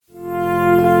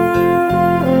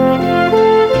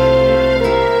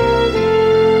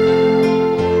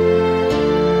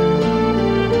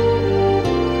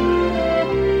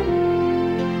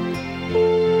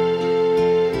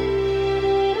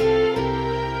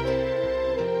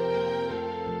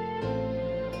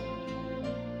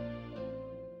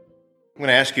I'm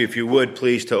going to ask you, if you would,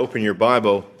 please, to open your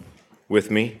Bible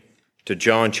with me to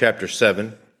John chapter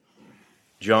 7.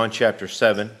 John chapter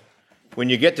 7. When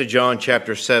you get to John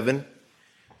chapter 7,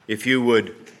 if you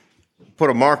would put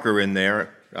a marker in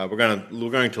there, we're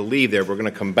going to leave there. We're going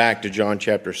to come back to John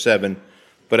chapter 7.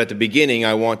 But at the beginning,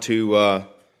 I want to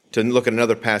look at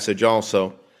another passage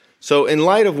also. So in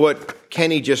light of what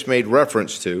Kenny just made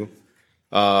reference to,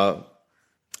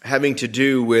 having to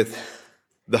do with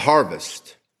the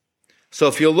harvest. So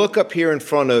if you'll look up here in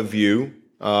front of you,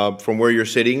 from where you're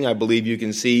sitting, I believe you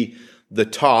can see the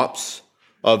tops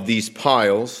of these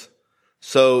piles.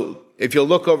 So if you'll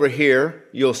look over here,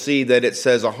 you'll see that it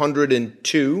says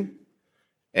 102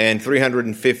 and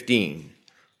 315.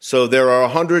 So there are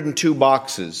 102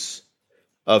 boxes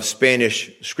of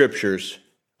Spanish scriptures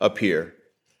up here,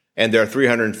 and there are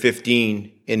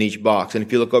 315 in each box. And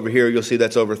if you look over here, you'll see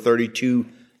that's over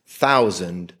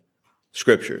 32,000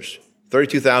 scriptures.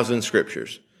 32,000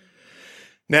 scriptures.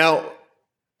 Now,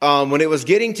 when it was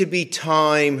getting to be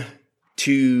time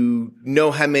to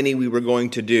know how many we were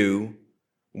going to do,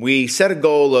 we set a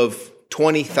goal of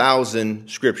 20,000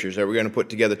 scriptures, that we're going to put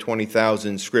together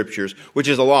 20,000 scriptures, which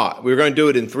is a lot. We were going to do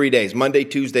it in 3 days. Monday,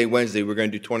 Tuesday, Wednesday, we're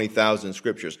going to do 20,000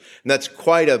 scriptures. And that's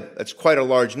quite a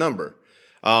large number.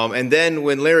 And then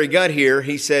when Larry got here,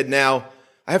 he said, now,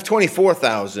 I have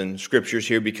 24,000 scriptures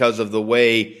here because of the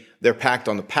way they're packed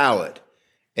on the pallet.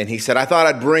 And he said, I thought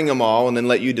I'd bring them all and then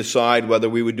let you decide whether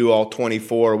we would do all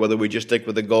 24 or whether we just stick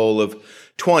with the goal of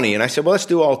 20. And I said, well, let's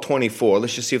do all 24.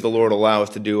 Let's just see if the Lord will allow us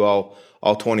to do all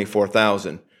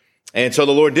 24,000. And so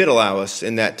the Lord did allow us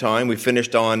in that time. We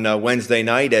finished on Wednesday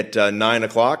night at 9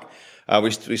 o'clock.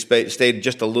 We stayed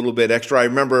just a little bit extra. I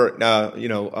remember,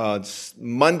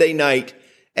 Monday night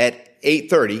at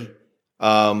 8:30.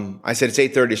 I said, it's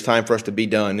 8:30, it's time for us to be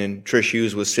done. And Trish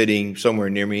Hughes was sitting somewhere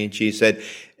near me, and she said,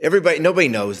 nobody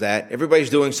knows that. Everybody's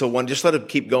doing so one, just let it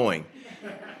keep going.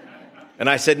 And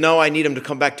I said, no, I need him to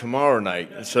come back tomorrow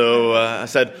night. And so I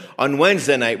said, on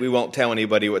Wednesday night, we won't tell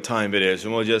anybody what time it is,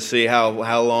 and we'll just see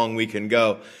how long we can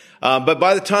go. But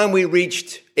by the time we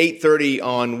reached 8:30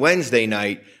 on Wednesday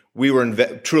night, we were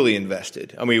truly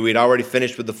invested. I mean, we'd already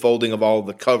finished with the folding of all of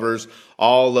the covers.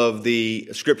 All of the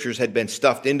scriptures had been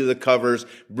stuffed into the covers.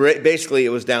 Basically,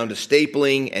 it was down to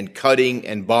stapling and cutting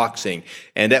and boxing.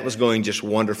 And that was going just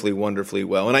wonderfully, wonderfully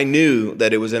well. And I knew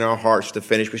that it was in our hearts to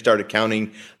finish. We started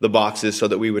counting the boxes so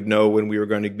that we would know when we were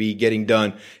going to be getting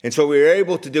done. And so we were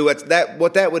able to do that.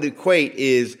 What that would equate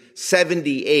is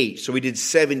 78. So we did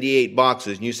 78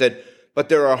 boxes. And you said, but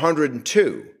there are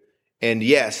 102. And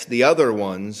yes, the other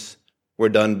ones were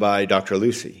done by Dr.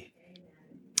 Lucy.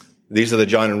 These are the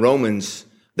John and Romans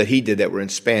that he did that were in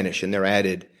Spanish, and they're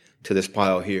added to this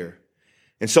pile here.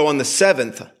 And so on the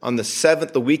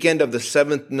 7th, the weekend of the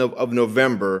 7th of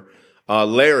November,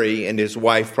 Larry and his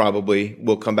wife probably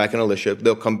will come back, and Alicia,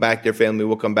 they'll come back, their family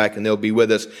will come back, and they'll be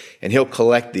with us, and he'll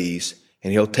collect these,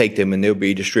 and he'll take them, and they'll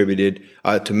be distributed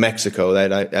to Mexico.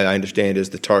 That I understand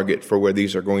is the target for where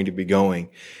these are going to be going.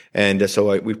 And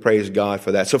so we praise God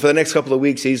for that. So for the next couple of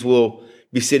weeks, these will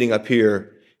be sitting up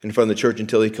here in front of the church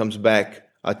until he comes back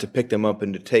to pick them up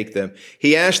and to take them.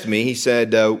 He asked me, he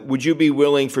said, would you be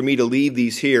willing for me to leave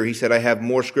these here? He said, I have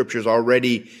more scriptures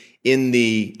already in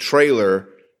the trailer.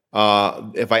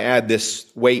 If I add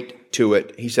this weight to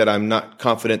it, he said, I'm not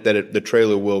confident that the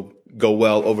trailer will go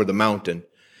well over the mountain.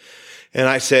 And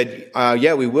I said,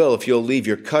 yeah, we will if you'll leave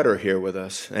your cutter here with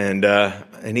us.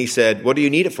 And he said, what do you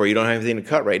need it for? You don't have anything to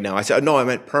cut right now. I said, no, I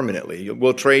meant permanently.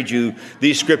 We'll trade you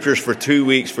these scriptures for 2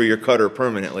 weeks for your cutter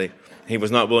permanently. He was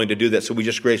not willing to do that, so we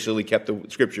just graciously kept the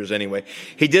scriptures anyway.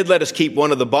 He did let us keep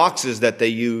one of the boxes that they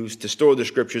use to store the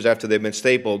scriptures after they've been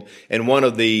stapled, and one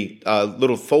of the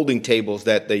little folding tables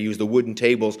that they use, the wooden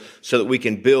tables, so that we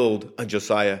can build,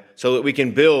 Josiah, so that we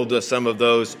can build some of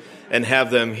those and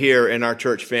have them here in our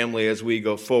church family as we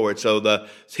go forward. So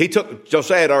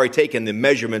Josiah had already taken the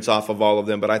measurements off of all of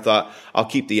them, but I thought I'll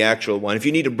keep the actual one. If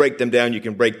you need to break them down, you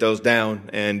can break those down,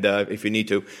 and if you need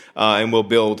to, and we'll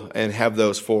build and have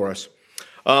those for us.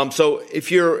 So if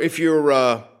you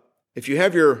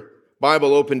have your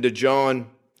Bible open to John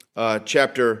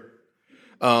chapter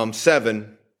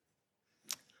 7,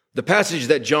 the passage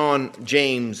that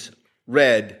James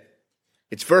read,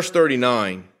 it's verse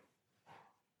 39.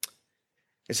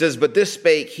 It says, but this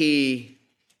spake he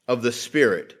of the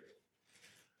Spirit,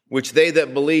 which they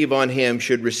that believe on him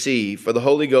should receive, for the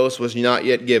Holy Ghost was not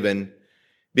yet given,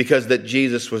 because that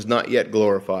Jesus was not yet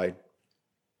glorified.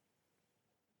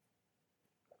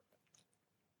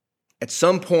 At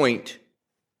some point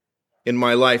in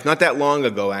my life, not that long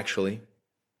ago actually,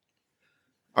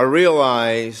 I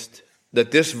realized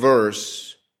that this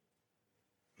verse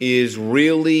is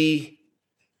really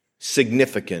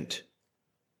significant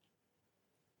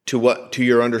to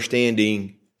your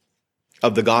understanding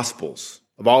of the Gospels,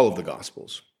 of all of the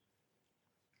Gospels.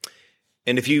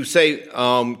 And if you say,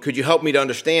 could you help me to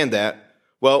understand that?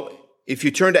 Well, if you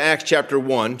turn to Acts chapter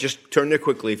 1, just turn there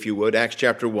quickly if you would, Acts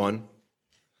chapter 1.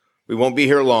 We won't be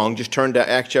here long. Just turn to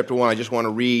Acts chapter 1. I just want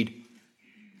to read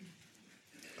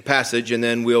a passage, and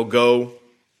then we'll go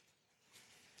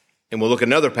and we'll look at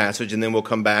another passage, and then we'll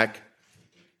come back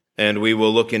and we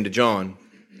will look into John.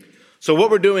 So what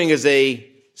we're doing is a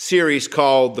series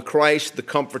called The Christ, the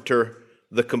Comforter,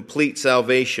 the Complete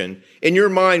Salvation. In your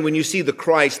mind, when you see the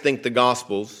Christ, think the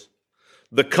Gospels.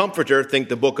 The Comforter, think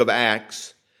the book of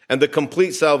Acts. And the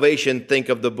Complete Salvation, think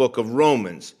of the book of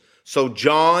Romans. So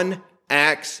John,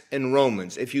 Acts, and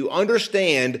Romans. If you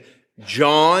understand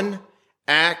John,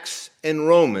 Acts, and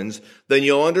Romans, then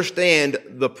you'll understand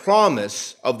the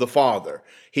promise of the Father.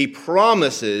 He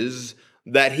promises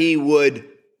that he would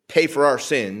pay for our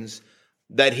sins,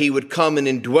 that he would come and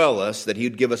indwell us, that he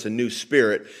would give us a new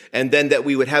spirit, and then that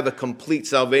we would have a complete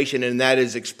salvation, and that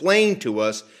is explained to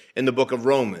us in the book of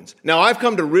Romans. Now, I've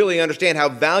come to really understand how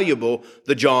valuable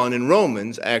the John and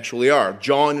Romans actually are.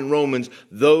 John and Romans,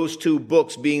 those two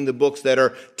books being the books that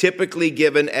are typically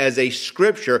given as a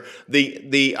scripture.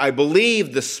 I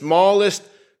believe the smallest,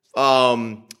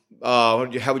 how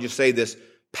would you say this,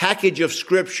 package of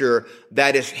scripture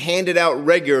that is handed out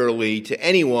regularly to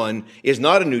anyone is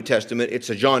not a New Testament, it's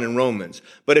a John and Romans.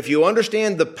 But if you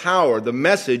understand the power, the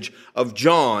message of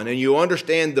John, and you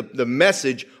understand the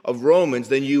message of Romans,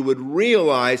 then you would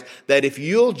realize that if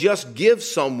you'll just give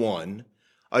someone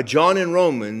a John and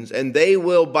Romans, and they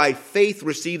will by faith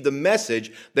receive the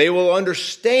message, they will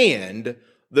understand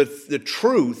the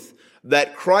truth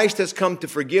that Christ has come to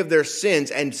forgive their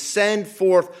sins and send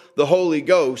forth the Holy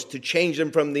Ghost to change them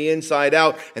from the inside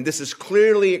out. And this is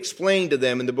clearly explained to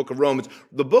them in the book of Romans.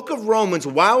 The book of Romans,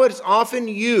 while it's often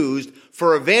used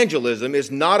for evangelism, is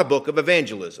not a book of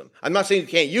evangelism. I'm not saying you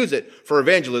can't use it for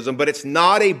evangelism, but it's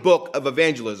not a book of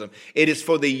evangelism. It is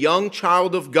for the young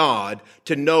child of God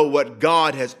to know what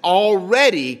God has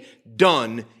already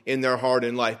done in their heart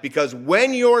and life. Because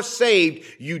when you're saved,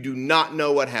 you do not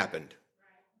know what happened.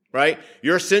 Right?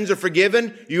 Your sins are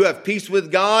forgiven, you have peace with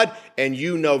God, and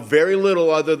you know very little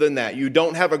other than that. You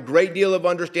don't have a great deal of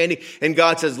understanding, and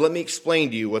God says, let me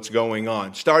explain to you what's going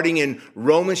on. Starting in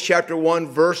Romans chapter 1,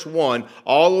 verse 1,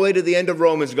 all the way to the end of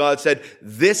Romans, God said,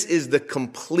 this is the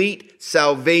complete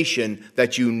salvation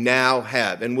that you now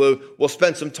have. And we'll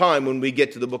spend some time when we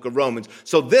get to the book of Romans.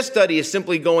 So this study is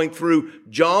simply going through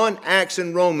John, Acts,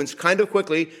 and Romans kind of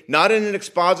quickly, not in an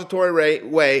expository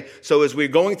way. So as we're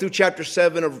going through chapter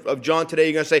 7 of John today,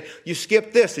 you're going to say, you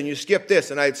skip this and you skip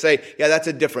this. And I'd say, yeah, that's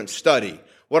a different study.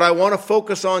 What I want to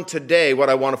focus on today,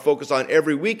 what I want to focus on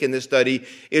every week in this study,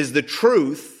 is the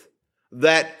truth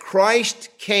that Christ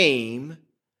came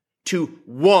to,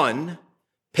 1,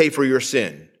 pay for your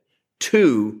sin,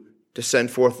 2, to send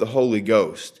forth the Holy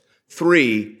Ghost,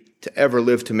 3, to ever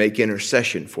live to make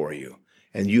intercession for you.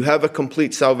 And you have a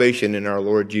complete salvation in our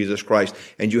Lord Jesus Christ,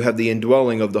 and you have the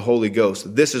indwelling of the Holy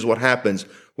Ghost. This is what happens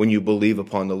when you believe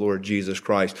upon the Lord Jesus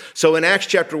Christ. So in Acts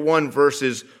chapter 1,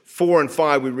 verses 4 and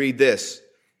 5, we read this.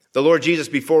 The Lord Jesus,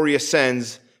 before he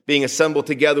ascends, being assembled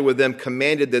together with them,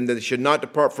 commanded them that they should not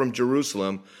depart from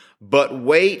Jerusalem, but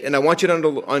wait, and I want you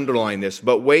to underline this,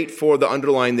 but wait for the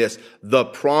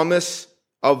promise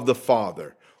of the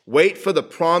Father. Wait for the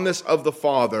promise of the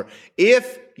Father.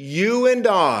 If you and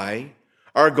I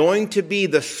are going to be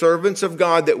the servants of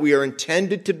God that we are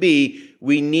intended to be,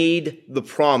 we need the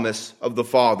promise of the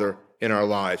Father in our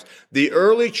lives. The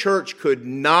early church could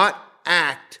not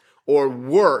act or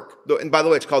work, and by the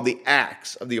way, it's called the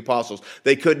Acts of the Apostles.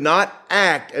 They could not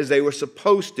act as they were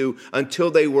supposed to until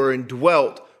they were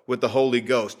indwelt with the Holy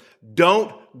Ghost.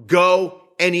 Don't go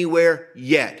anywhere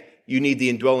yet. You need the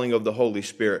indwelling of the Holy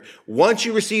Spirit. Once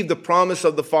you receive the promise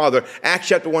of the Father, Acts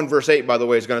chapter 1, verse 8, by the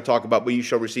way, is going to talk about, but you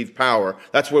shall receive power.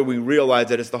 That's where we realize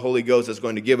that it's the Holy Ghost that's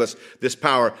going to give us this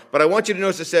power. But I want you to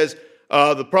notice it says,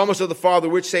 the promise of the Father,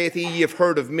 which saith he, ye have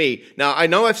heard of me. Now, I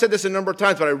know I've said this a number of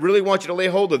times, but I really want you to lay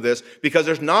hold of this because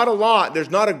there's not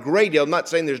a great deal. I'm not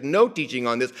saying there's no teaching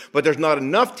on this, but there's not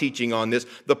enough teaching on this.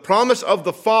 The promise of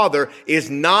the Father is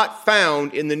not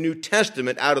found in the New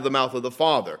Testament out of the mouth of the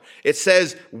Father. It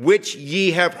says, which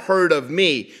ye have heard of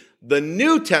me. The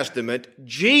New Testament,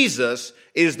 Jesus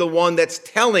is the one that's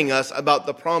telling us about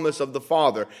the promise of the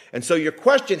Father. And so your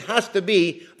question has to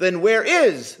be, then where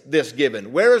is this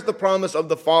given? Where is the promise of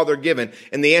the Father given?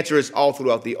 And the answer is all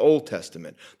throughout the Old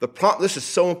Testament. This is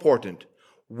so important.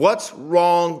 What's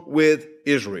wrong with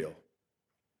Israel?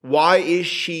 Why is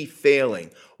she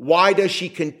failing? Why does she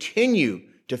continue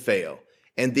to fail?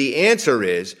 And the answer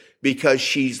is because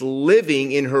she's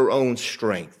living in her own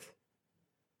strength.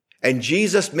 And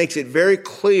Jesus makes it very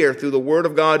clear through the Word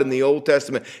of God in the Old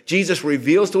Testament. Jesus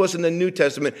reveals to us in the New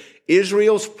Testament,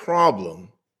 Israel's problem,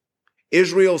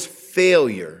 Israel's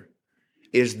failure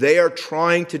is they are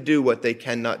trying to do what they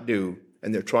cannot do,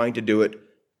 and they're trying to do it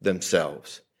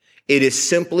themselves. It is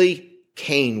simply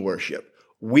Cain worship.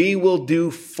 We will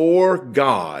do for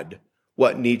God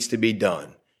what needs to be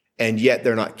done, and yet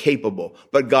they're not capable.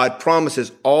 But God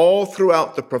promises all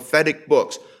throughout the prophetic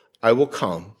books, I will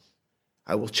come,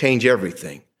 I will change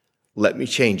everything. Let me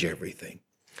change everything.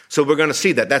 So we're going to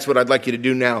see that. That's what I'd like you to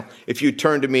do now. If you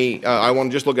turn to me, I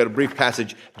want to just look at a brief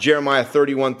passage, Jeremiah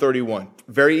 31:31.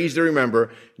 Very easy to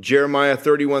remember, Jeremiah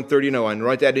 31:31.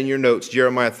 Write that in your notes,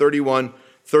 Jeremiah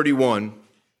 31:31.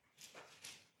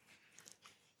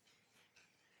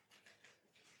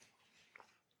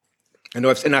 I know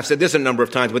I've said this a number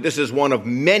of times, but this is one of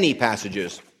many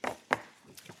passages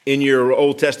in your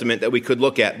Old Testament that we could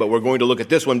look at, but we're going to look at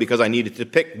this one because I needed to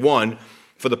pick one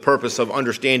for the purpose of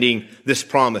understanding this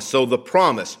promise. So the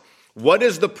promise. What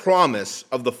is the promise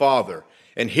of the Father?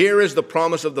 And here is the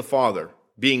promise of the Father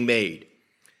being made.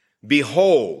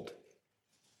 Behold,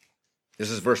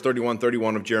 this is verse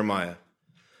 31 of Jeremiah.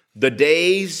 The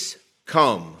days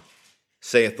come,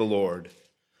 saith the Lord,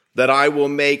 that I will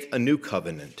make a new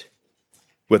covenant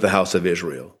with the house of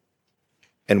Israel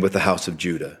and with the house of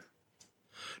Judah.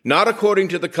 Not according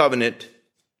to the covenant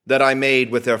that I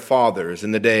made with their fathers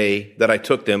in the day that I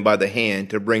took them by the hand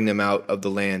to bring them out of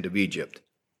the land of Egypt,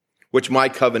 which my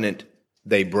covenant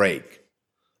they break,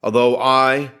 although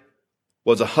I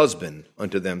was a husband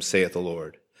unto them, saith the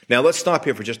Lord. Now let's stop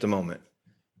here for just a moment.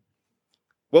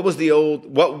 What was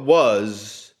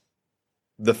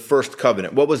the first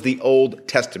covenant? What was the Old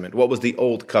Testament? What was the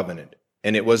Old Covenant?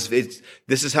 And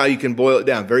this is how you can boil it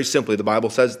down. Very simply, the Bible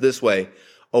says this way,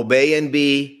 obey and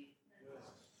be,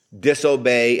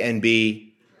 disobey and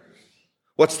be.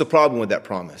 What's the problem with that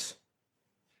promise?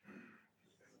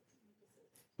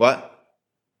 What?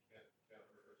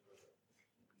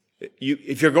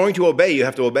 If you're going to obey, you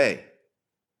have to obey.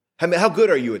 How good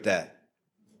are you at that?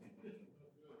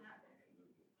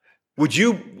 Would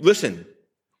you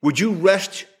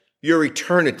rest your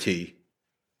eternity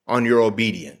on your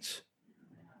obedience?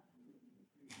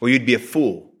 Well, you'd be a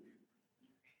fool.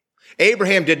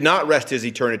 Abraham did not rest his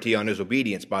eternity on his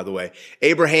obedience, by the way.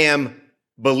 Abraham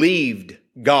believed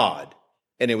God,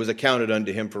 and it was accounted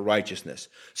unto him for righteousness.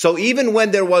 So even when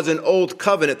there was an old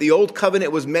covenant, the old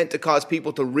covenant was meant to cause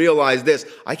people to realize this.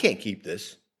 I can't keep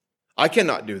this. I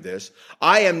cannot do this.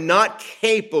 I am not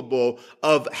capable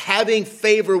of having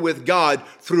favor with God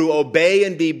through obey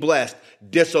and be blessed,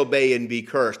 disobey and be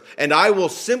cursed. And I will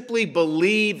simply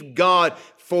believe God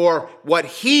for what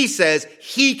he says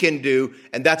he can do,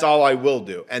 and that's all I will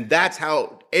do. And that's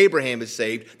how Abraham is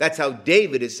saved. That's how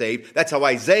David is saved. That's how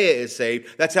Isaiah is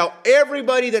saved. That's how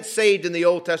everybody that's saved in the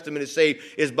Old Testament is saved,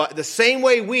 is by the same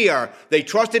way we are. They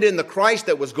trusted in the Christ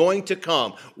that was going to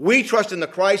come. We trust in the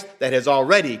Christ that has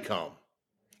already come.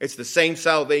 It's the same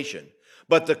salvation.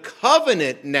 But the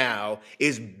covenant now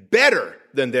is better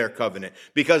than their covenant,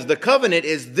 because the covenant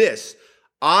is this: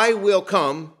 I will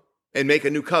come and make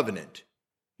a new covenant.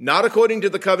 Not according to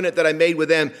the covenant that I made with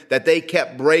them that they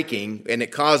kept breaking and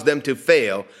it caused them to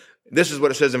fail. This is what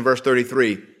it says in verse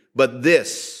 33. But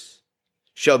this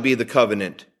shall be the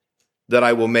covenant that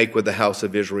I will make with the house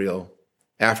of Israel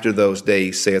after those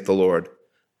days, saith the Lord.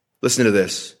 Listen to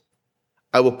this.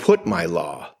 I will put my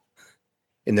law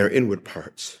in their inward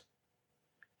parts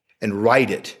and write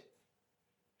it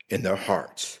in their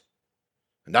hearts.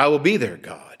 And I will be their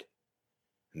God,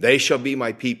 and they shall be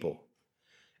my people.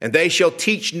 And they shall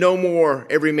teach no more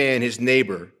every man his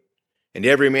neighbor and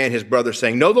every man his brother,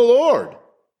 saying, Know the Lord,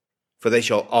 for they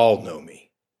shall all know me.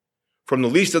 From the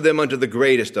least of them unto the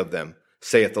greatest of them,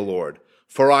 saith the Lord.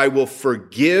 For I will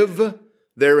forgive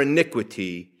their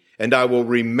iniquity, and I will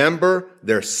remember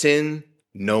their sin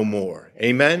no more.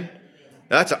 Amen?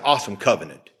 Now, that's an awesome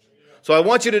covenant. So I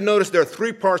want you to notice there are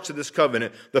three parts to this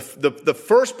covenant. The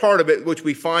first part of it, which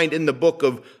we find in the book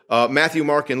of Matthew,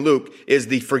 Mark, and Luke, is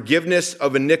the forgiveness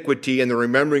of iniquity and the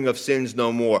remembering of sins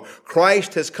no more.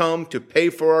 Christ has come to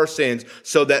pay for our sins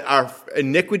so that our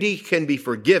iniquity can be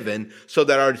forgiven, so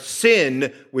that our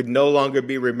sin would no longer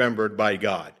be remembered by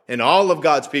God. And all of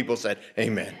God's people said,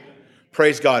 Amen.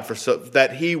 Praise God for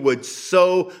that he would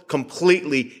so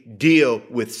completely deal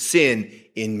with sin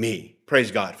in me.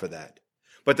 Praise God for that.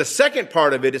 But the second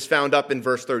part of it is found up in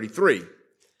verse 33.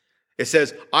 It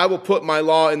says, I will put my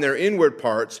law in their inward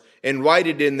parts and write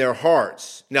it in their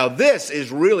hearts. Now, this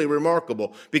is really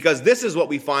remarkable because this is what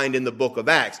we find in the book of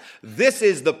Acts. This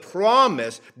is the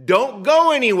promise. Don't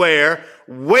go anywhere.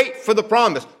 Wait for the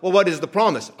promise. Well, what is the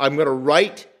promise? I'm going to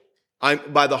write,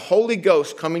 by the Holy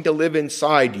Ghost coming to live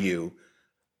inside you,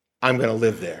 I'm going to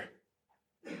live there.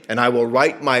 And I will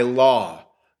write my law.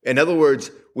 In other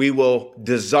words, we will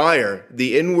desire,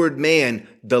 the inward man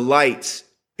delights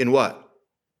in what?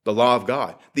 The law of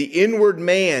God. The inward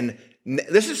man,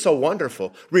 this is so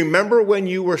wonderful. Remember when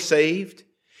you were saved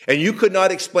and you could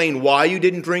not explain why you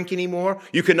didn't drink anymore?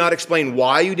 You could not explain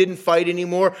why you didn't fight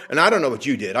anymore? And I don't know what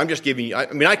you did. I'm just giving you,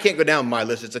 I can't go down my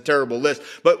list. It's a terrible list.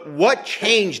 But what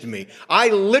changed me? I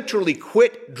literally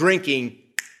quit drinking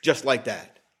just like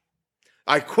that.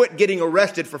 I quit getting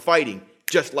arrested for fighting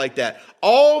just like that.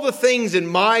 All the things in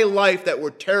my life that were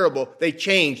terrible, they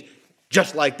changed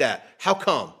just like that. How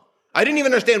come? I didn't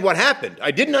even understand what happened.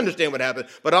 I didn't understand what happened,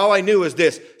 but all I knew is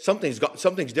this: something's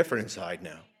different inside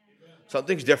now.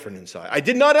 Something's different inside. I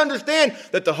did not understand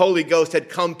that the Holy Ghost had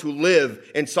come to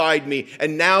live inside me,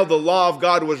 and now the law of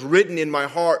God was written in my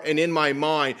heart and in my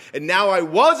mind, and now I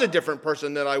was a different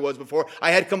person than I was before.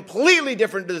 I had completely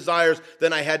different desires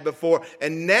than I had before,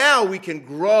 and now we can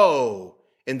grow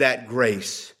in that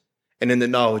grace and in the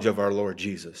knowledge of our Lord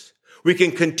Jesus. We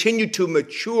can continue to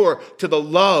mature to the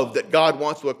love that God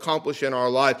wants to accomplish in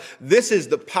our life. This is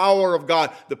the power of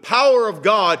God. The power of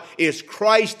God is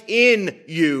Christ in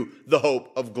you, the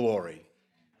hope of glory.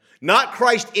 Not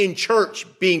Christ in church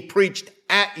being preached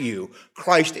at you,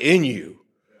 Christ in you,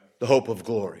 the hope of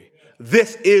glory.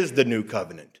 This is the new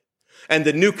covenant. And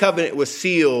the new covenant was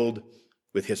sealed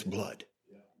with his blood.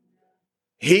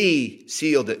 He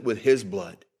sealed it with his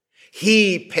blood.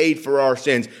 He paid for our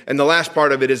sins. And the last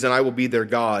part of it is, and I will be their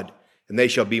God, and they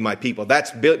shall be my people.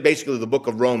 That's basically the book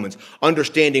of Romans,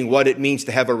 understanding what it means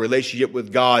to have a relationship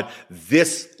with God,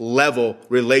 this level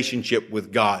relationship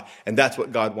with God. And that's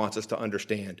what God wants us to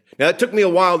understand. Now, it took me a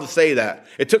while to say that.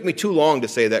 It took me too long to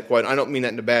say that, quite. I don't mean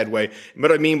that in a bad way.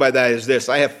 What I mean by that is this.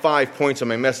 I have 5 points on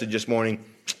my message this morning,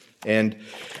 and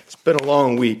it's been a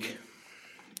long week.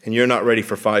 And you're not ready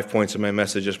for 5 points in my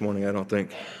message this morning, I don't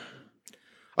think.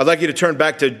 I'd like you to turn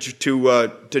back to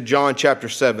John chapter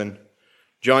 7.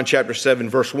 John chapter 7,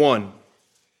 verse 1.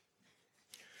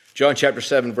 John chapter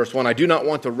 7, verse 1. I do not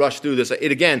want to rush through this.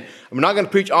 Again, I'm not going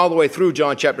to preach all the way through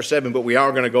John chapter 7, but we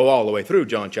are going to go all the way through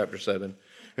John chapter 7.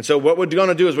 And so what we're going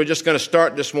to do is we're just going to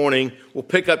start this morning. We'll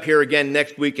pick up here again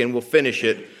next week and we'll finish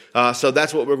it. So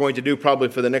that's what we're going to do probably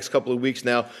for the next couple of weeks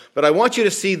now. But I want you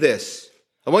to see this.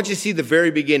 I want you to see the very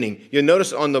beginning. You'll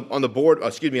notice on the board,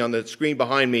 on the screen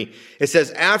behind me, it says,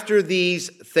 after these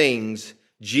things,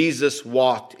 Jesus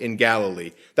walked in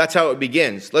Galilee. That's how it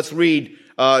begins. Let's read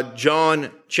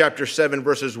John chapter 7,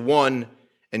 verses 1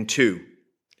 and 2.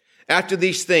 After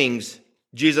these things,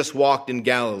 Jesus walked in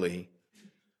Galilee.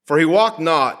 For he walked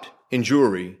not in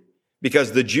Jewry,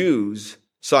 because the Jews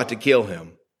sought to kill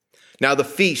him. Now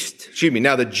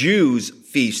the Jews'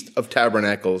 feast of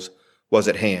tabernacles was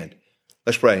at hand.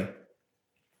 Let's pray.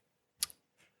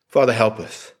 Father, help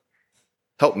us.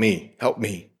 Help me. Help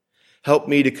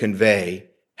me to convey.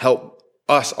 Help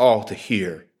us all to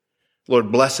hear.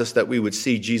 Lord, bless us that we would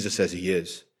see Jesus as he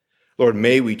is. Lord,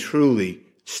 may we truly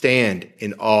stand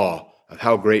in awe of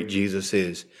how great Jesus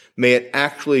is. May it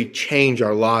actually change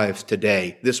our lives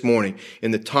today, this morning,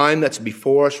 in the time that's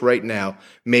before us right now.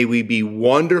 May we be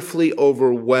wonderfully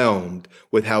overwhelmed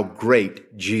with how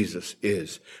great Jesus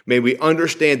is. May we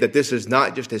understand that this is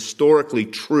not just historically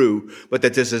true, but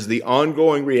that this is the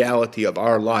ongoing reality of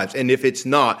our lives. And if it's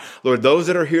not, Lord, those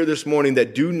that are here this morning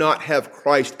that do not have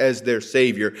Christ as their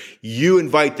Savior, you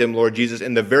invite them, Lord Jesus,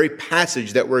 in the very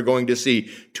passage that we're going to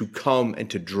see, to come and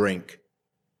to drink.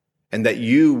 And that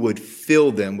you would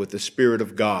fill them with the Spirit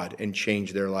of God and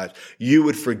change their lives. You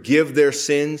would forgive their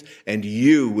sins and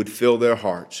you would fill their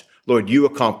hearts. Lord, you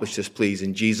accomplish this, please.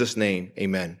 In Jesus' name,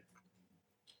 amen.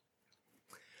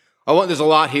 There's a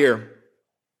lot here.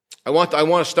 I want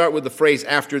to start with the phrase,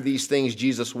 after these things,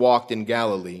 Jesus walked in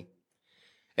Galilee.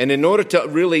 And in order to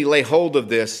really lay hold of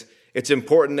this, it's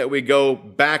important that we go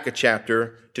back a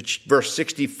chapter to verse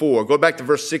 64. Go back to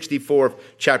verse 64 of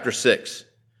chapter 6.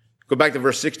 Go back to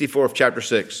verse 64 of chapter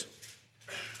 6.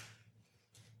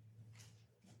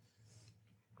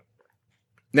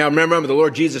 Now remember, the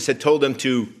Lord Jesus had told them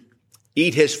to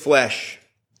eat his flesh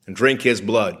and drink his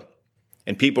blood.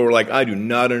 And people were like, I do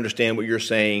not understand what you're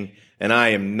saying, and I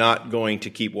am not going to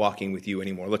keep walking with you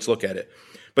anymore. Let's look at it.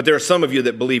 But there are some of you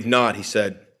that believe not, he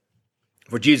said.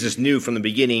 For Jesus knew from the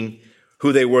beginning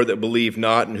who they were that believed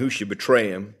not and who should betray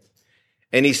him.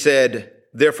 And he said,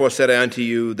 therefore said I unto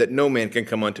you that no man can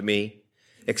come unto me,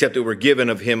 except it were given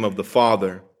of him of the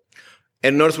Father.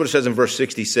 And notice what it says in verse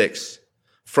 66.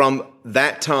 From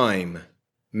that time,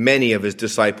 many of his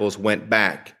disciples went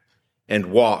back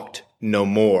and walked no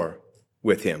more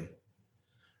with him.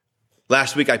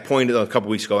 Last week I pointed, a couple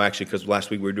weeks ago actually, because last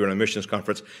week we were doing a missions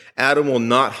conference, Adam will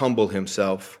not humble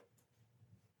himself.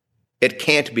 It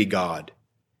can't be God.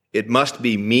 It must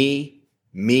be me,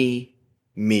 me,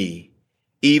 me.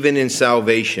 Even in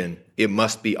salvation, it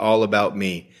must be all about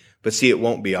me. But see, it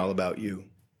won't be all about you.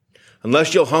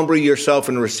 Unless you'll humble yourself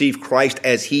and receive Christ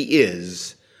as he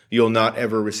is, you'll not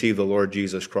ever receive the Lord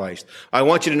Jesus Christ. I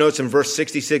want you to notice in verse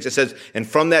 66, it says, and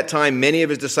from that time, many of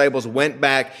his disciples went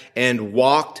back and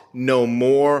walked no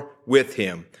more with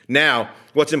him. Now,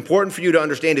 what's important for you to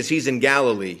understand is he's in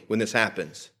Galilee when this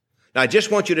happens. Now, I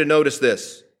just want you to notice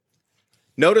this.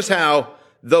 Notice how,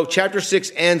 though chapter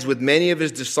 6 ends with many of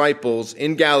his disciples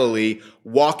in Galilee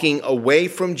walking away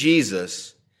from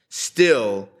Jesus,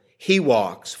 still he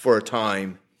walks for a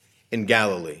time in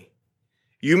Galilee.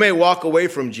 You may walk away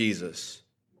from Jesus,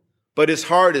 but his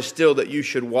heart is still that you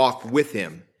should walk with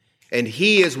him. And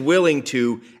he is willing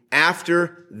to,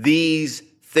 after these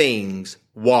things,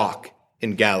 walk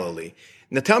in Galilee.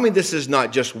 Now tell me this is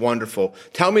not just wonderful.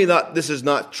 Tell me that this is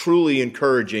not truly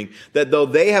encouraging, that though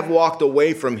they have walked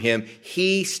away from him,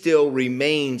 he still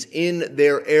remains in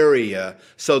their area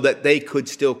so that they could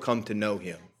still come to know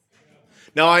him.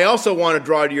 Now I also want to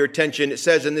draw to your attention, it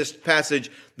says in this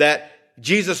passage that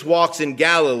Jesus walks in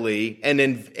Galilee, and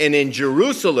in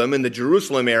Jerusalem, in the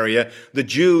Jerusalem area, the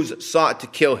Jews sought to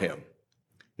kill him.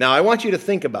 Now, I want you to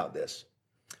think about this.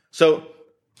 So,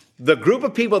 the group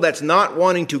of people that's not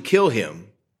wanting to kill him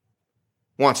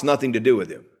wants nothing to do with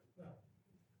him.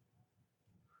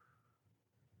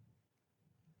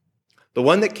 The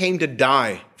one that came to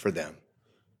die for them.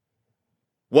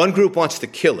 One group wants to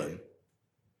kill him,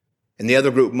 and the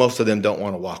other group, most of them don't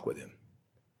want to walk with him.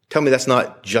 Tell me that's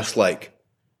not just like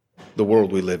the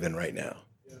world we live in right now.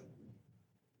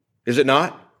 Is it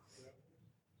not?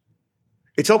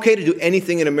 It's okay to do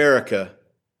anything in America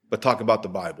but talk about the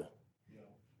Bible.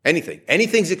 Anything.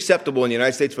 Anything's acceptable in the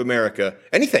United States of America.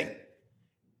 Anything.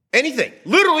 Anything.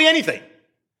 Literally anything.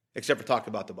 Except for talk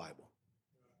about the Bible.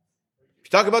 If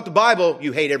you talk about the Bible,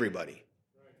 you hate everybody.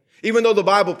 Even though the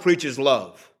Bible preaches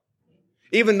love.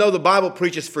 Even though the Bible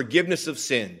preaches forgiveness of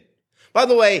sin. By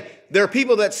the way, there are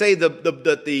people that say that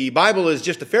the Bible is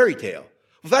just a fairy tale.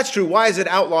 Well, if that's true, why is it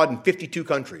outlawed in 52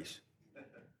 countries?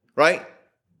 Right?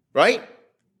 Right?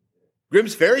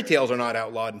 Grimm's fairy tales are not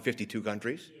outlawed in 52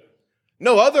 countries.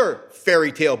 No other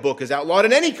fairy tale book is outlawed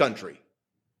in any country.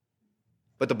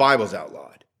 But the Bible's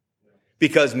outlawed.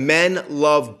 Because men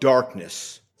love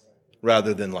darkness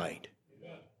rather than light.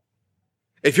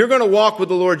 If you're going to walk with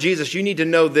the Lord Jesus, you need to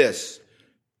know this.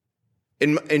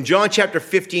 In John chapter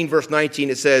 15, verse 19,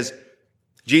 it says,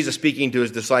 Jesus speaking to his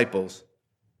disciples,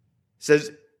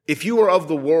 says, if you were of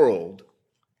the world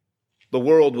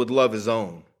would love his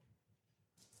own.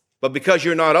 But because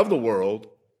you're not of the world,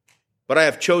 but I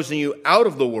have chosen you out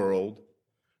of the world,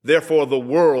 therefore the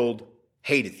world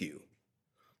hateth you.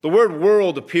 The word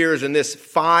world appears in this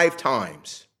 5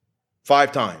 times.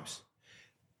 5 times.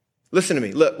 Listen to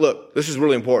me. Look, this is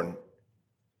really important.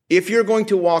 If you're going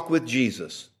to walk with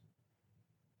Jesus,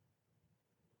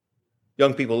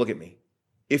 young people, look at me.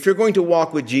 If you're going to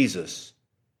walk with Jesus,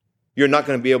 you're not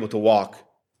going to be able to walk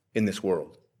in this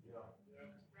world.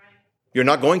 You're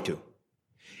not going to.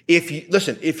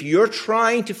 If you're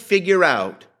trying to figure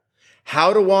out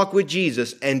how to walk with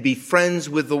Jesus and be friends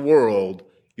with the world,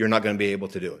 you're not going to be able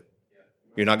to do it.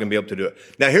 You're not going to be able to do it.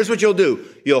 Now, here's what you'll do.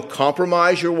 You'll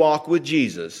compromise your walk with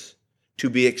Jesus to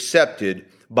be accepted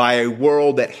by a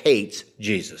world that hates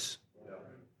Jesus.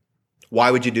 Why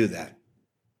would you do that?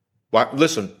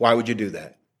 Why would you do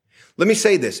that? Let me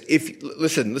say this.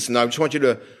 Listen, I just want you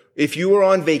to, if you were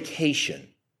on vacation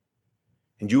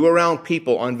and you were around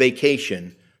people on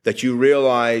vacation that you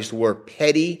realized were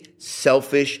petty,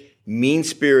 selfish,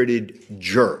 mean-spirited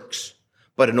jerks,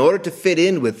 but in order to fit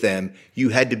in with them, you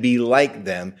had to be like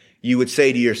them, you would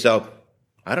say to yourself,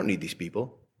 I don't need these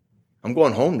people. I'm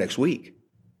going home next week.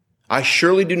 I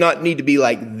surely do not need to be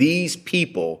like these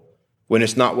people when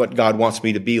it's not what God wants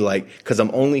me to be like, because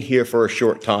I'm only here for a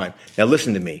short time. Now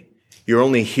listen to me. You're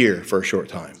only here for a short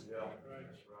time.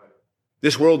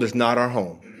 This world is not our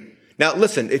home. Now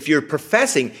listen, if you're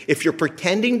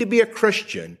pretending to be a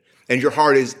Christian and your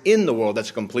heart is in the world, that's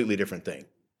a completely different thing.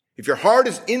 If your heart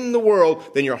is in the world,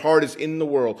 then your heart is in the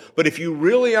world. But if you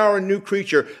really are a new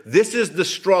creature, this is the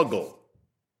struggle.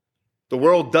 The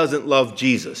world doesn't love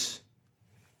Jesus,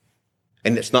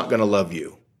 and it's not going to love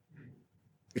you.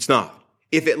 It's not.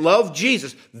 If it loved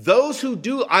Jesus, those who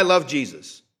do, I love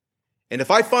Jesus. And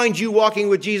if I find you walking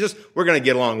with Jesus, we're going to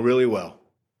get along really well.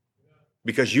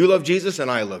 Because you love Jesus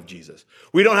and I love Jesus.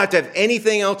 We don't have to have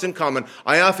anything else in common.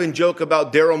 I often joke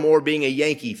about Daryl Moore being a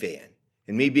Yankee fan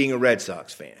and me being a Red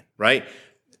Sox fan, right?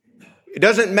 It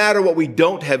doesn't matter what we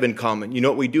don't have in common. You know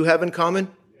what we do have in common?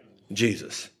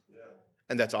 Jesus.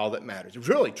 And that's all that matters.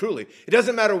 Really, truly. It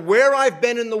doesn't matter where I've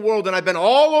been in the world, and I've been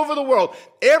all over the world.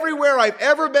 Everywhere I've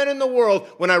ever been in the world,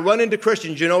 when I run into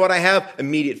Christians, you know what I have?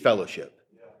 Immediate fellowship.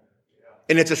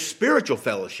 And it's a spiritual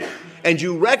fellowship. And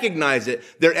you recognize it.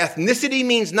 Their ethnicity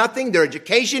means nothing. Their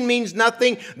education means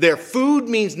nothing. Their food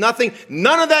means nothing.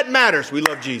 None of that matters. We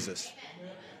love Jesus.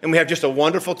 And we have just a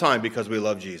wonderful time because we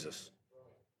love Jesus.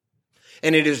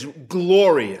 And it is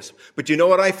glorious. But you know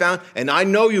what I found? And I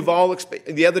know you've all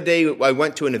the other day I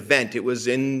went to an event. It was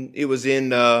in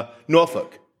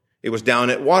Norfolk. It was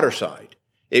down at Waterside.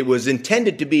 It was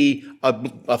intended to be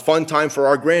a fun time for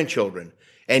our grandchildren.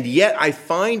 And yet I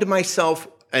find myself,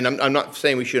 and I'm not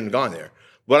saying we shouldn't have gone there.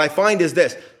 What I find is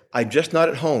this: I'm just not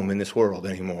at home in this world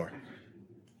anymore.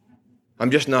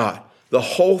 I'm just not. The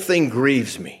whole thing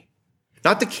grieves me.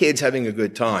 Not the kids having a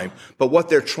good time, but what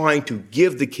they're trying to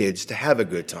give the kids to have a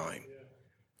good time.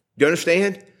 Do you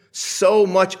understand? So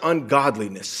much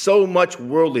ungodliness, so much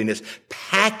worldliness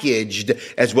packaged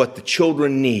as what the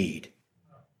children need.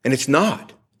 And it's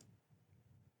not.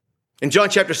 In John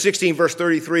chapter 16, verse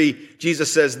 33,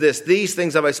 Jesus says this: "These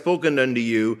things have I spoken unto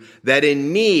you, that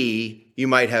in me you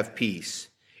might have peace.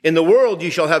 In the world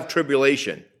you shall have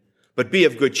tribulation, but be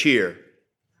of good cheer.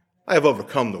 I have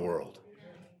overcome the world."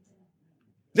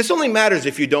 This only matters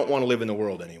if you don't want to live in the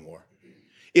world anymore.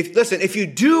 If you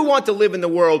do want to live in the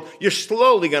world, you're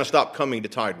slowly going to stop coming to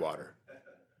Tidewater.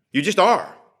 You just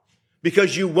are.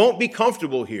 Because you won't be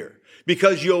comfortable here.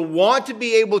 Because you'll want to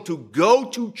be able to go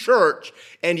to church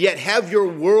and yet have your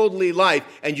worldly life,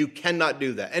 and you cannot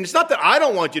do that. And it's not that I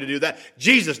don't want you to do that.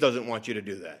 Jesus doesn't want you to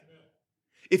do that.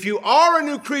 If you are a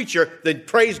new creature, then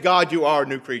praise God you are a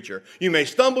new creature. You may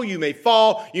stumble, you may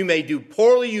fall, you may do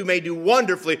poorly, you may do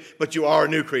wonderfully, but you are a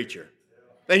new creature.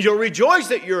 And you'll rejoice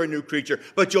that you're a new creature,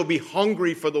 but you'll be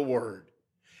hungry for the word.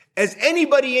 Has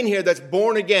anybody in here that's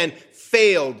born again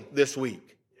failed this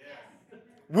week?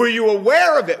 Were you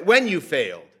aware of it when you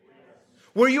failed?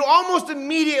 Were you almost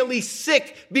immediately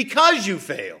sick because you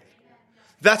failed?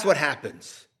 That's what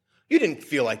happens. You didn't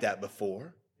feel like that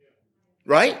before,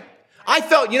 right?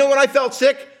 You know when I felt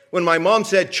sick? When my mom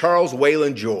said Charles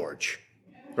Wayland George,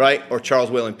 right? Or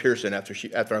Charles Wayland Pearson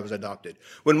after I was adopted.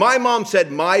 When my mom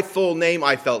said my full name,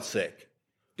 I felt sick.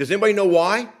 Does anybody know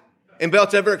why? Anybody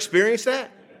else ever experienced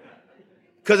that?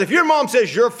 Because if your mom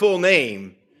says your full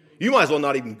name, you might as well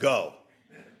not even go.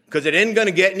 Because it ain't going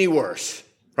to get any worse,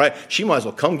 right? She might as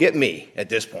well come get me at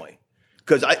this point.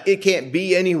 Because it can't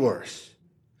be any worse.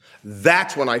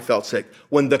 That's when I felt sick.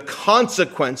 When the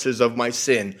consequences of my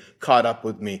sin caught up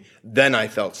with me, then I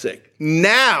felt sick.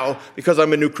 Now, because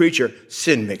I'm a new creature,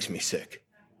 sin makes me sick.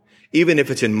 Even if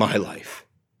it's in my life.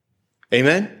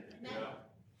 Amen? No.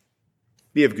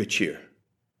 Be of good cheer.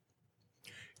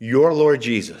 Your Lord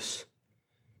Jesus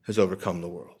has overcome the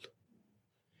world.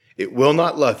 It will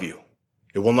not love you.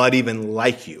 It will not even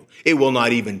like you. It will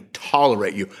not even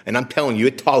tolerate you. And I'm telling you,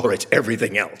 it tolerates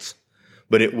everything else.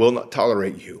 But it will not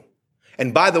tolerate you.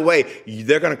 And by the way,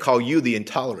 they're going to call you the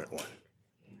intolerant one.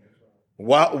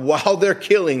 While they're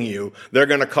killing you, they're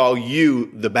going to call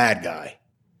you the bad guy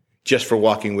just for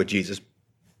walking with Jesus.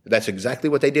 That's exactly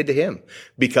what they did to him.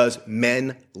 Because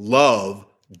men love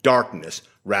darkness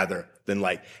rather than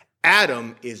light.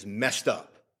 Adam is messed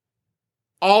up.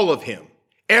 All of him.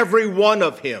 Every one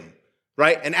of him.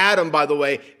 Right? And Adam, by the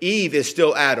way, Eve is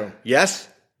still Adam. Yes?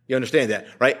 You understand that,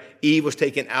 right? Eve was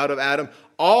taken out of Adam.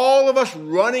 All of us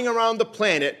running around the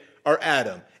planet are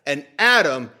Adam. And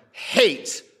Adam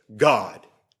hates God.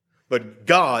 But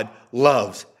God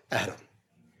loves Adam.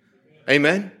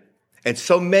 Amen? And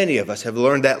so many of us have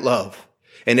learned that love.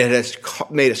 And it has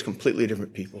made us completely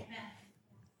different people.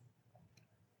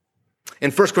 In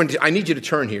 1 Corinthians, I need you to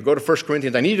turn here. Go to 1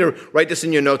 Corinthians. I need you to write this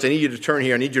in your notes. I need you to turn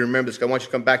here. I need you to remember this. I want you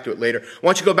to come back to it later. I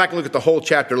want you to go back and look at the whole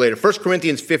chapter later. 1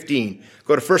 Corinthians 15.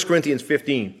 Go to 1 Corinthians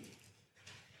 15.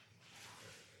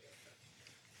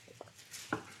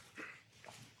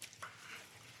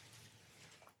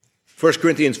 First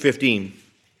Corinthians 15.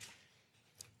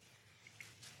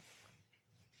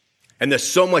 And there's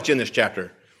so much in this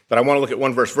chapter, but I want to look at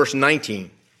one verse. Verse 19.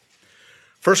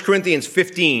 1 Corinthians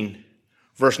 15.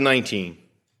 Verse 19.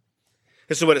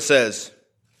 This is what it says.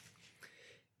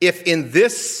 If in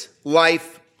this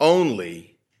life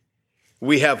only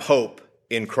we have hope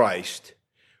in Christ,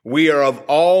 we are of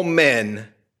all men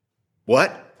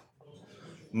What?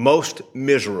 Most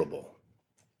miserable.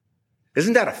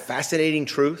 Isn't that a fascinating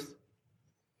truth?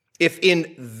 If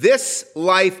in this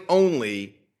life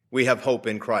only we have hope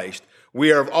in Christ,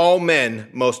 we are of all men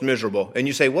most miserable. And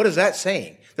you say, what is that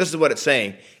saying? This is what it's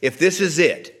saying. If this is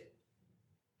it,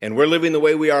 and we're living the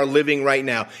way we are living right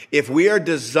now, if we are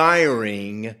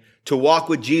desiring to walk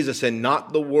with Jesus and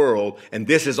not the world, and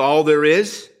this is all there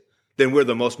is, then we're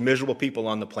the most miserable people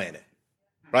on the planet,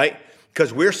 right?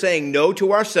 Because we're saying no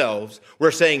to ourselves.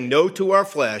 We're saying no to our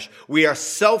flesh. We are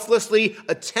selflessly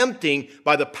attempting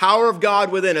by the power of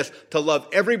God within us to love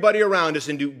everybody around us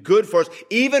and do good for us.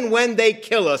 Even when they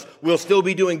kill us, we'll still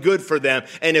be doing good for them.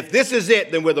 And if this is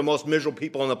it, then we're the most miserable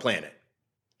people on the planet.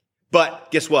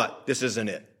 But guess what? This isn't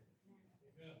it.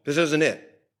 This isn't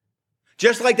it.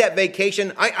 Just like that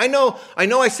vacation, I know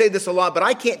I say this a lot, but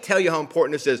I can't tell you how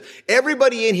important this is.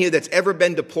 Everybody in here that's ever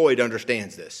been deployed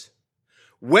understands this.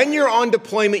 When you're on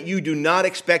deployment, you do not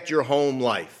expect your home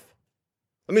life.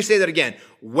 Let me say that again.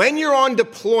 When you're on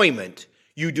deployment,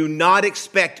 you do not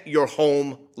expect your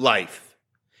home life.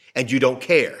 And you don't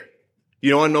care.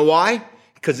 You don't know why?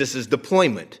 Because this is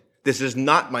deployment. This is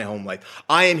not my home life.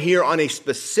 I am here on a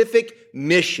specific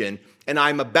mission, and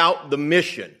I'm about the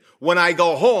mission. When I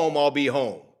go home, I'll be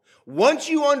home. Once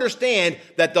you understand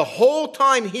that the whole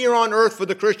time here on earth for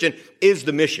the Christian is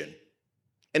the mission,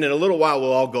 and in a little while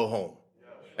we'll all go home.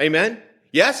 Amen?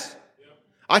 Yes?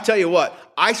 I tell you what,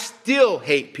 I still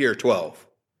hate Pier 12.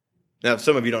 Now,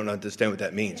 some of you don't understand what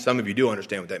that means. Some of you do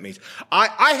understand what that means.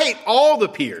 I hate all the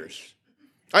piers.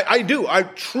 I do. I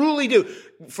truly do.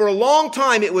 For a long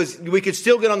time, we could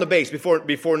still get on the base before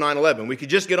 9/11. We could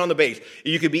just get on the base.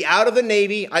 You could be out of the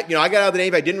Navy. I got out of the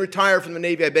Navy. I didn't retire from the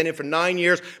Navy. I've been in for 9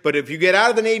 years. But if you get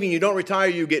out of the Navy and you don't retire,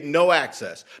 you get no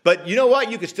access. But you know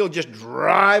what? You could still just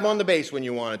drive on the base when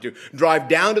you wanted to. Drive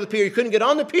down to the pier. You couldn't get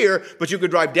on the pier, but you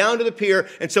could drive down to the pier.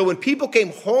 And so when people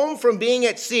came home from being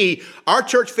at sea, our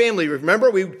church family, remember,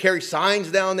 we would carry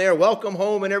signs down there, welcome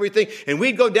home and everything. And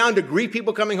we'd go down to greet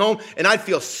people coming home, and I'd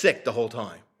feel sick the whole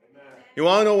time. You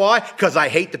want to know why? Because I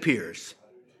hate the piers.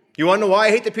 You want to know why I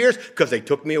hate the piers? Because they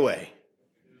took me away.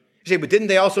 You say, but didn't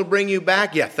they also bring you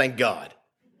back? Yeah, thank God.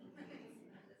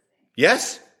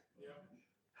 Yes?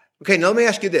 Okay, now let me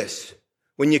ask you this.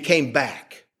 When you came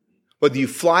back, whether you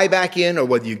fly back in or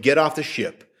whether you get off the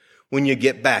ship, when you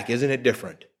get back, isn't it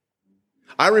different?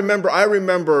 I remember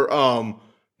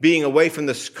being away from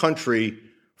this country.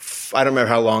 I don't remember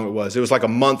how long it was. It was like a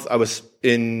month. I was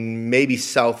in maybe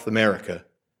South America.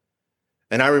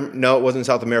 And no, it wasn't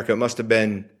South America. It must have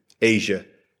been Asia,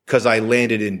 because I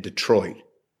landed in Detroit.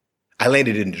 I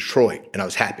landed in Detroit, and I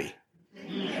was happy.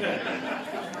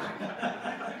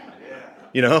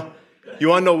 You know? You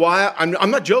want to know why? I'm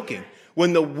not joking.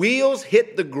 When the wheels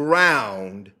hit the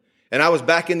ground, and I was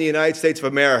back in the United States of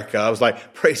America, I was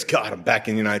like, praise God, I'm back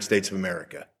in the United States of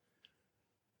America.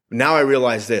 Now I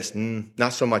realize this,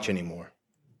 not so much anymore.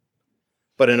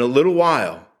 But in a little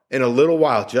while,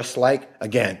 just like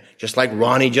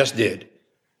Ronnie just did,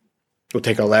 we'll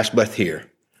take our last breath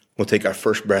here. We'll take our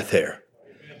first breath there.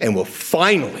 And we'll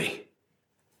finally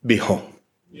be home.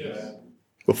 Yes.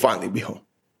 We'll finally be home.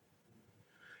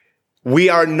 We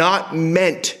are not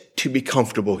meant to be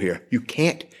comfortable here. You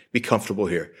can't be comfortable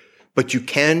here. But you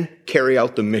can carry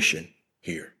out the mission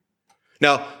here.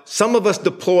 Now, some of us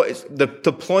the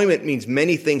deployment means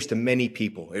many things to many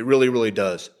people. It really, really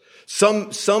does.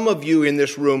 Some of you in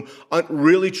this room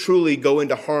really, truly go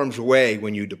into harm's way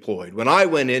when you deployed. When I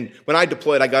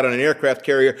deployed, I got on an aircraft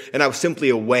carrier, and I was simply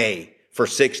away for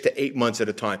 6 to 8 months at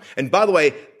a time. And by the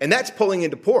way, and that's pulling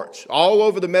into ports all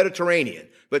over the Mediterranean.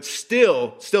 But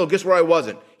still, guess where I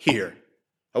wasn't? Here.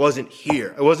 I wasn't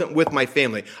here. I wasn't with my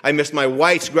family. I missed my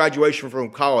wife's graduation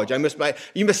from college.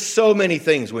 You miss so many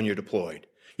things when you're deployed.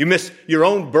 You miss your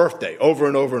own birthday over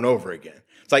and over and over again.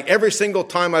 It's like every single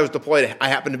time I was deployed, I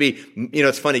happened to be,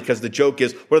 it's funny because the joke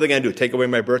is, what are they going to do? Take away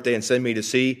my birthday and send me to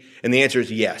sea? And the answer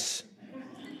is yes.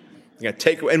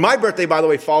 And my birthday, by the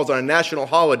way, falls on a national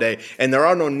holiday, and there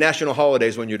are no national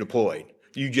holidays when you're deployed.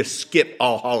 You just skip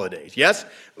all holidays. Yes?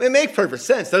 It makes perfect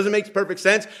sense. Doesn't it make perfect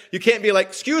sense? You can't be like,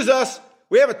 excuse us,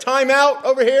 we have a timeout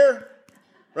over here,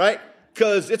 right?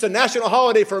 Because it's a national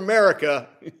holiday for America.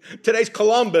 Today's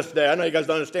Columbus Day. I know you guys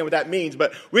don't understand what that means,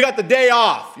 but we got the day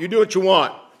off. You do what you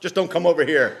want. Just don't come over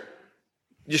here.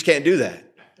 You just can't do that.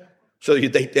 So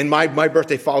my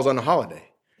birthday falls on a holiday.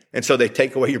 And so they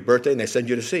take away your birthday and they send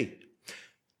you to sea.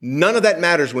 None of that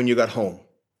matters when you got home.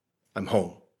 I'm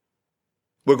home.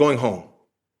 We're going home.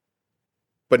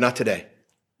 But not today.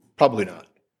 Probably not.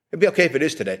 It'd be okay if it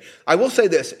is today. I will say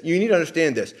this. You need to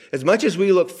understand this. As much as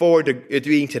we look forward to it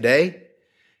being today,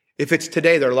 if it's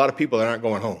today, there are a lot of people that aren't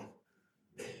going home.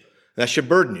 That should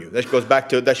burden you. That goes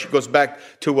back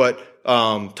to what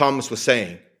Thomas was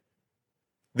saying.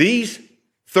 These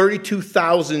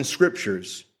 32,000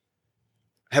 scriptures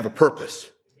have a purpose.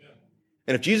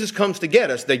 And if Jesus comes to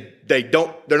get us, they're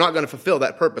not going to fulfill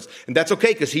that purpose. And that's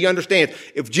okay, because he understands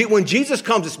when Jesus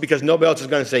comes, it's because nobody else is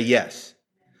going to say yes.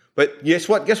 But guess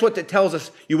what? Guess what that tells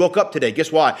us you woke up today?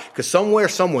 Guess why? Because somewhere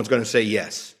someone's going to say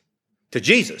yes to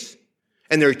Jesus.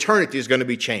 And their eternity is going to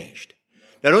be changed.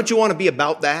 Now, don't you want to be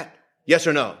about that? Yes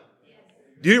or no?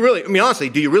 Do you really, honestly,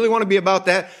 do you really want to be about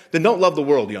that? Then don't love the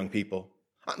world, young people.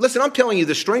 Listen, I'm telling you,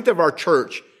 the strength of our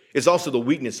church is also the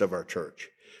weakness of our church.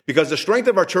 Because the strength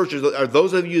of our church are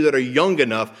those of you that are young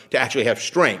enough to actually have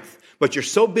strength. But you're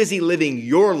so busy living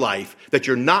your life that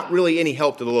you're not really any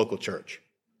help to the local church.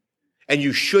 And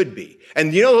you should be.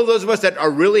 And you know those of us that are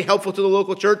really helpful to the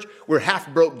local church? We're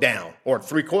half broke down or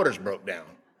 3/4 broke down.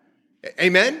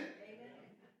 Amen?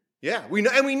 Yeah, we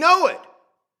know it.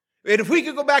 And if we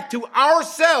could go back to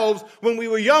ourselves when we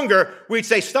were younger, we'd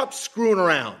say, stop screwing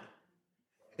around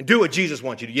and do what Jesus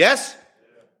wants you to do. Yes?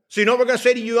 So you know what we're going to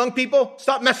say to you young people?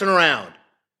 Stop messing around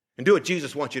and do what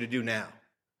Jesus wants you to do now.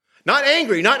 Not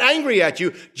angry at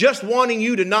you, just wanting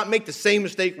you to not make the same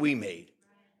mistake we made.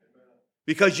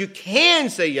 Because you can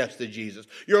say yes to Jesus.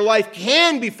 Your life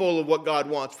can be full of what God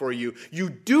wants for you. You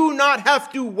do not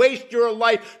have to waste your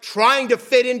life trying to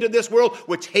fit into this world,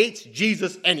 which hates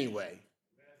Jesus anyway.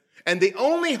 And the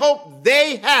only hope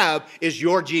they have is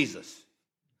your Jesus.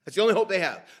 That's the only hope they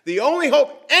have. The only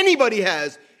hope anybody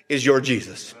has is your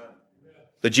Jesus.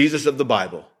 The Jesus of the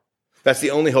Bible. That's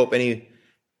the only hope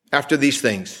after these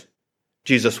things,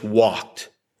 Jesus walked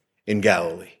in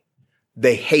Galilee.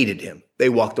 They hated him. They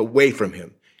walked away from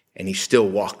him, and he still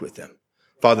walked with them.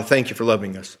 Father, thank you for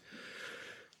loving us.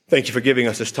 Thank you for giving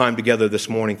us this time together this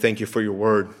morning. Thank you for your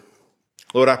word.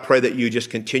 Lord, I pray that you just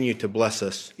continue to bless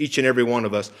us, each and every one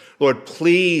of us. Lord,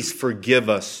 please forgive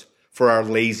us for our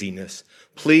laziness.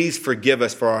 Please forgive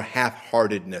us for our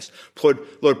half-heartedness.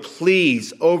 Lord,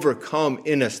 please overcome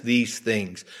in us these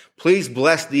things. Please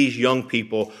bless these young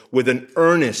people with an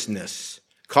earnestness,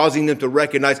 causing them to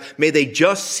recognize, may they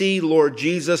just see, Lord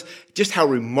Jesus, just how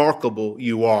remarkable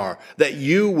you are, that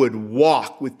you would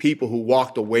walk with people who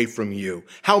walked away from you.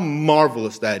 How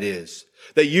marvelous that is.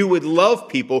 That you would love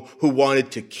people who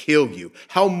wanted to kill you.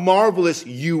 How marvelous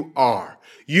you are.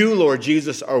 You, Lord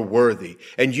Jesus, are worthy.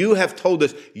 And you have told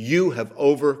us you have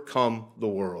overcome the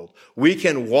world. We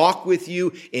can walk with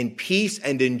you in peace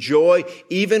and in joy,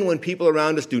 even when people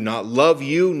around us do not love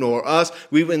you nor us,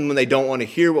 even when they don't want to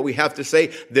hear what we have to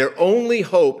say. Their only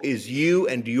hope is you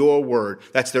and your word.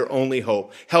 That's their only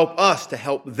hope. Help us to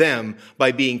help them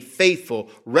by being faithful,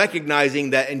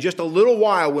 recognizing that in just a little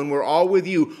while when we're all with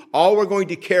you, all we're going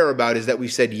to care about is that we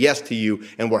said yes to you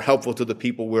and we're helpful to the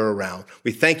people we're around.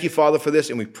 We thank you, Father, for this,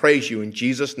 and we praise you in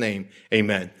Jesus' name.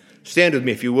 Amen. Stand with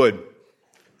me if you would.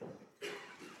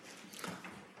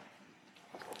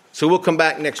 So we'll come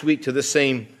back next week to the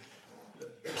same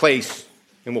place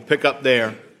and we'll pick up there.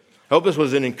 I hope this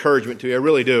was an encouragement to you. I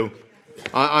really do.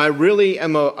 I really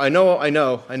am I know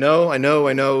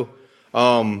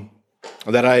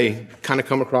that I kind of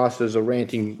come across as a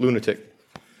ranting lunatic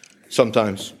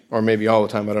sometimes, or maybe all the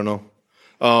time, I don't know.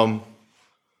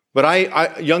 But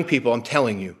I young people, I'm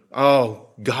telling you,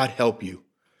 God help you.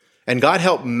 And God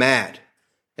help Matt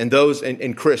and those,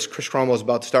 and Chris Cromwell is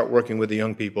about to start working with the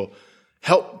young people.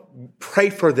 Pray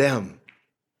for them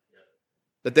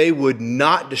that they would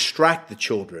not distract the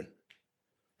children,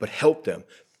 but help them.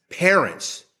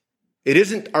 Parents, it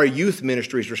isn't our youth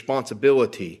ministry's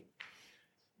responsibility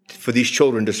for these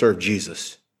children to serve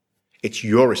Jesus. It's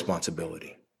your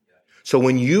responsibility. So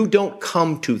when you don't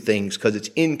come to things because it's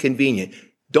inconvenient,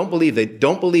 don't believe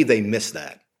they miss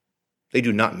that. They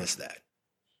do not miss that.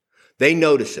 They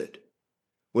notice it.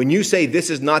 When you say this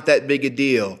is not that big a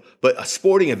deal, but a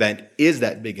sporting event is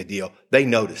that big a deal, they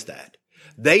notice that.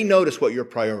 They notice what your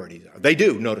priorities are. They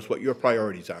do notice what your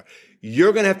priorities are.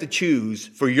 You're going to have to choose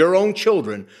for your own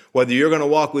children whether you're going to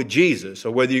walk with Jesus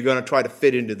or whether you're going to try to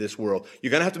fit into this world.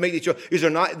 You're going to have to make these choices.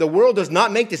 The world does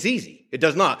not make this easy. It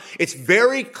does not. It's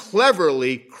very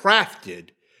cleverly crafted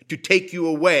to take you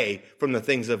away from the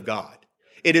things of God.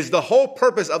 It is the whole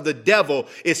purpose of the devil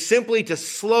is simply to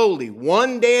slowly,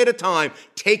 one day at a time,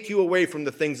 take you away from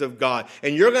the things of God.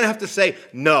 And you're going to have to say,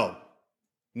 no.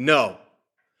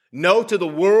 No to the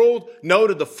world, no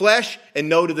to the flesh, and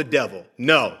no to the devil.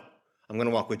 No, I'm going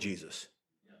to walk with Jesus.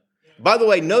 By the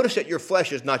way, notice that your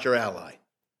flesh is not your ally,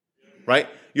 right?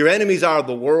 Your enemies are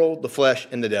the world, the flesh,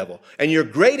 and the devil. And your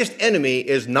greatest enemy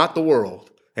is not the world,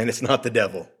 and it's not the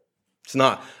devil. It's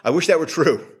not. I wish that were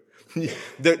true.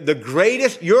 Your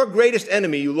greatest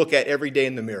enemy you look at every day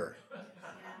in the mirror.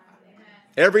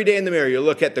 Every day in the mirror, you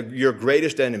look at your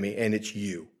greatest enemy, and it's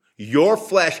you. Your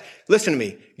flesh, listen to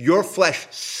me, your flesh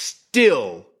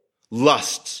still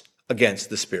lusts against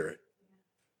the Spirit.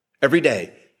 Every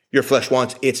day, your flesh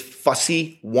wants its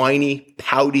fussy, whiny,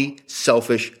 pouty,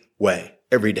 selfish way.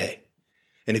 Every day.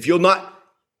 And if you'll not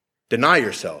deny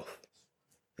yourself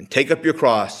and take up your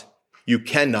cross, you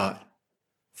cannot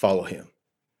follow him.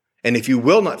 And if you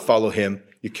will not follow him,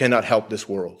 you cannot help this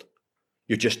world.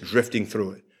 You're just drifting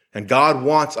through it. And God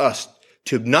wants us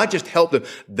to not just help them.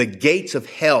 The gates of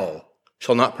hell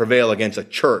shall not prevail against a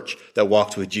church that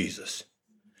walks with Jesus.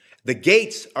 The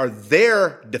gates are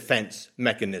their defense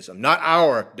mechanism, not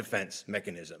our defense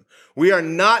mechanism. We are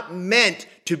not meant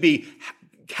to be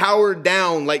cowered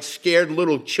down like scared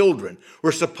little children.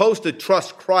 We're supposed to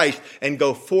trust Christ and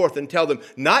go forth and tell them,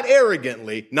 not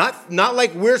arrogantly, not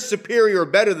like we're superior or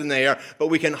better than they are, but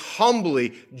we can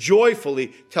humbly,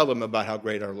 joyfully tell them about how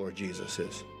great our Lord Jesus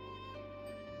is.